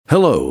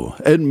Hello,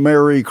 and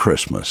Merry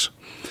Christmas.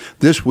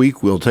 This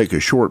week we'll take a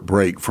short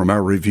break from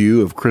our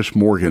review of Chris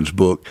Morgan's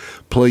book,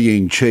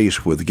 Playing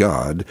Chase with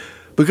God,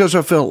 because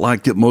I felt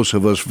like that most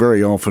of us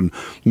very often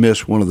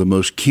miss one of the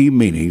most key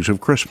meanings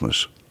of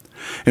Christmas.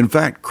 In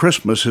fact,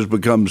 Christmas has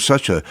become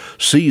such a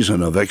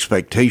season of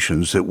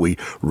expectations that we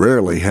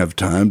rarely have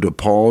time to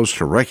pause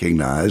to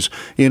recognize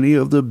any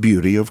of the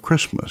beauty of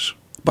Christmas.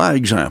 By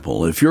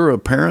example, if you're a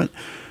parent,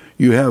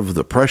 you have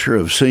the pressure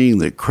of seeing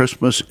that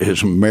Christmas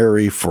is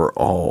merry for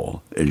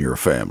all in your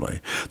family.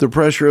 The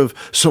pressure of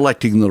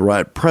selecting the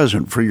right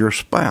present for your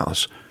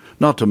spouse,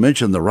 not to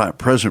mention the right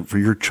present for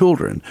your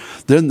children.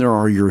 Then there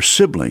are your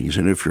siblings,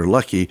 and if you're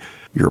lucky,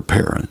 your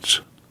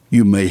parents.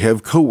 You may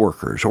have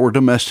coworkers or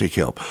domestic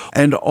help,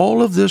 and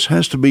all of this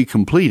has to be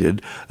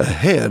completed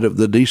ahead of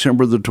the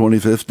December the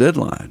 25th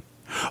deadline.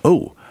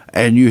 Oh,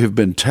 and you have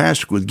been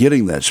tasked with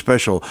getting that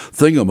special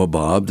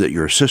thingamabob that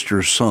your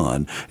sister's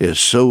son is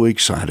so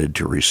excited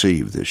to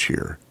receive this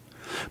year.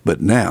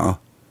 But now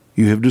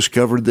you have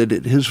discovered that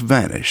it has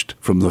vanished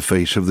from the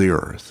face of the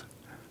earth.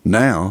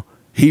 Now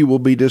he will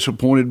be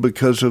disappointed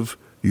because of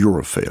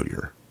your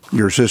failure.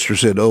 Your sister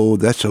said, "Oh,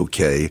 that's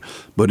okay,"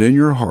 but in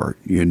your heart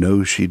you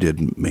know she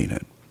didn't mean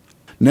it.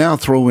 Now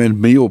throw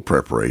in meal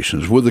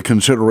preparations with the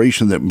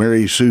consideration that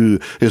Mary Sue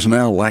is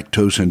now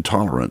lactose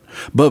intolerant,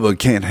 Bubba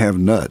can't have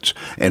nuts,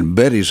 and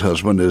Betty's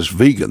husband is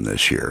vegan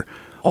this year.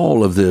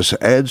 All of this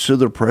adds to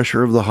the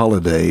pressure of the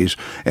holidays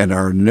and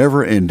our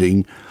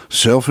never-ending,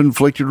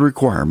 self-inflicted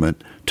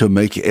requirement to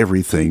make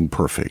everything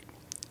perfect.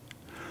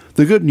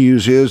 The good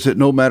news is that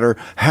no matter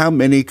how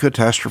many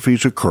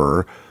catastrophes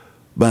occur,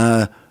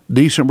 by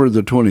December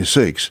the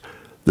 26th,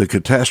 the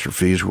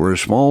catastrophes were a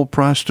small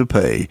price to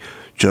pay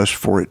just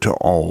for it to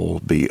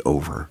all be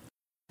over.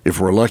 If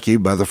we're lucky,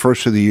 by the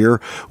first of the year,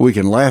 we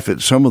can laugh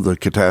at some of the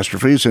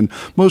catastrophes, and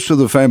most of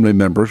the family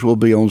members will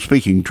be on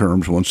speaking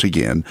terms once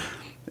again.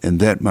 And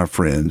that, my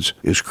friends,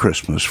 is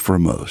Christmas for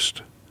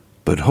most.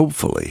 But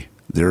hopefully,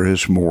 there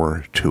is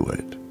more to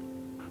it.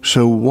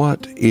 So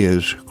what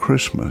is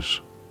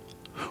Christmas?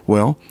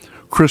 Well,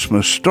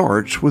 Christmas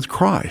starts with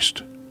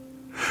Christ.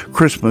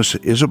 Christmas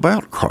is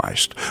about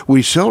Christ.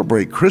 We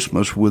celebrate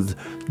Christmas with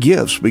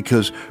gifts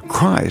because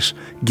Christ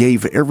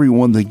gave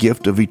everyone the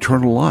gift of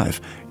eternal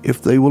life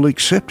if they will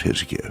accept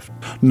his gift.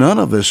 None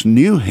of us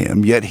knew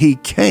him, yet he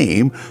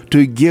came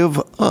to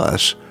give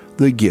us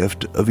the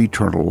gift of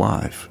eternal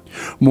life.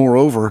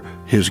 Moreover,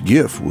 his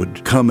gift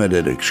would come at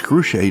an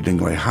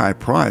excruciatingly high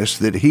price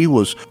that he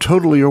was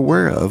totally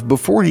aware of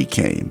before he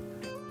came.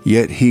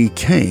 Yet he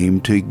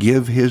came to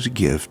give his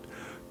gift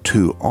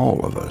to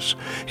all of us,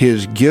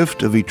 his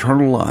gift of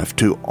eternal life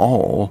to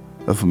all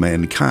of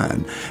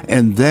mankind.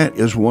 And that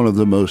is one of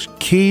the most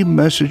key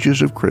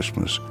messages of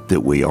Christmas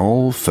that we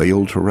all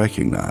fail to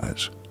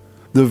recognize.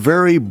 The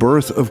very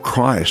birth of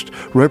Christ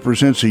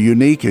represents a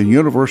unique and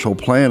universal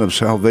plan of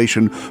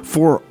salvation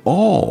for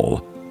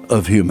all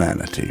of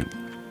humanity.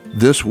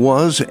 This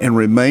was and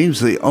remains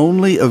the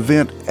only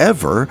event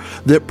ever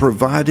that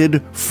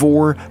provided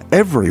for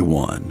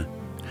everyone.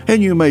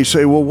 And you may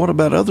say, well, what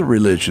about other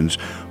religions?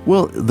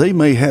 Well, they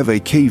may have a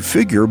key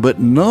figure, but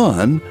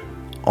none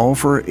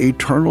offer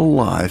eternal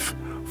life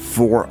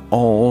for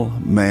all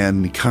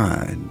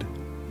mankind.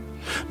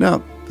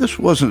 Now, this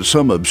wasn't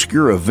some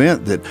obscure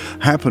event that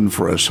happened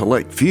for a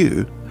select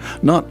few,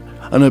 not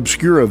an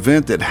obscure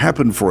event that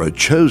happened for a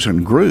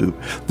chosen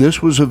group.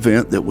 This was an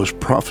event that was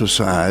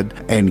prophesied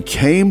and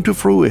came to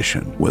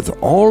fruition with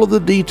all of the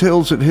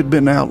details that had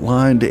been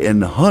outlined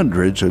in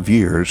hundreds of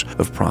years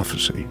of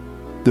prophecy.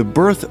 The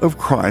birth of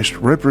Christ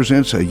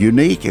represents a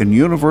unique and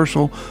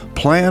universal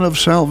plan of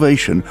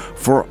salvation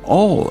for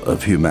all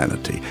of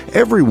humanity,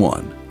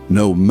 everyone,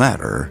 no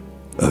matter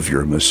of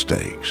your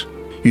mistakes.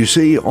 You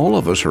see, all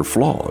of us are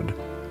flawed.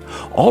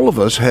 All of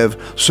us have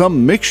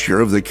some mixture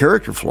of the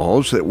character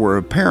flaws that were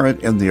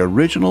apparent in the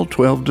original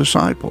 12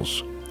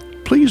 disciples.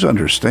 Please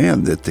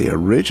understand that the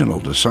original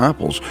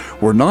disciples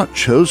were not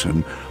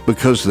chosen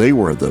because they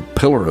were the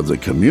pillar of the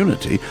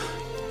community.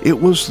 It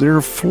was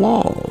their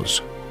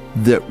flaws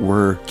that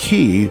were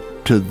key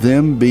to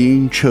them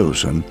being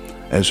chosen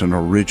as an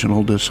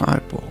original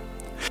disciple.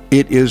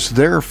 It is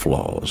their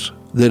flaws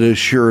that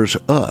assures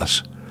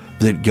us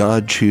that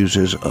God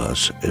chooses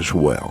us as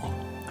well.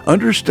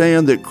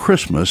 Understand that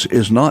Christmas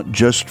is not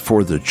just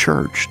for the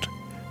churched,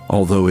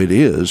 although it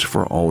is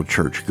for all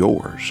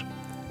churchgoers.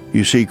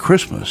 You see,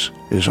 Christmas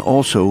is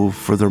also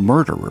for the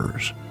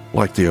murderers,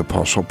 like the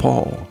Apostle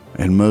Paul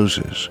and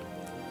Moses.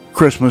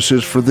 Christmas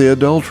is for the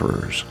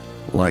adulterers,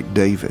 like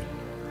David.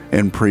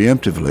 And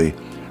preemptively,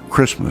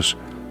 Christmas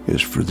is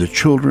for the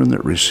children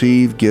that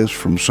receive gifts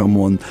from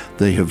someone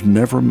they have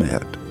never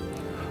met,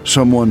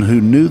 someone who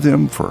knew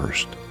them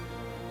first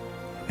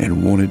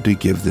and wanted to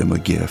give them a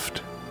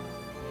gift.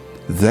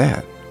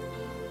 That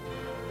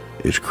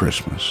is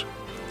Christmas.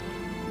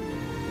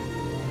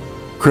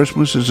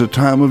 Christmas is a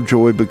time of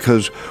joy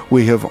because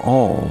we have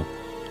all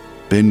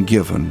been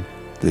given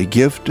the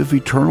gift of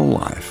eternal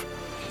life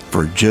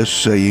for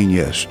just saying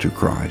yes to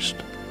Christ.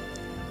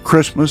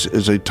 Christmas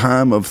is a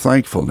time of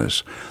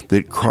thankfulness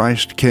that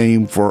Christ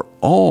came for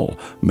all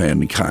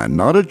mankind,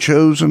 not a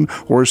chosen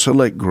or a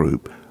select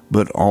group,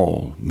 but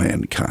all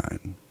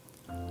mankind.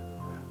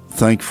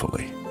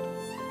 Thankfully,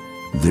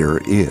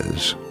 there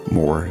is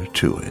more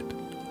to it.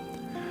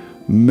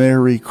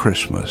 Merry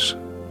Christmas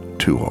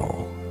to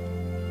all.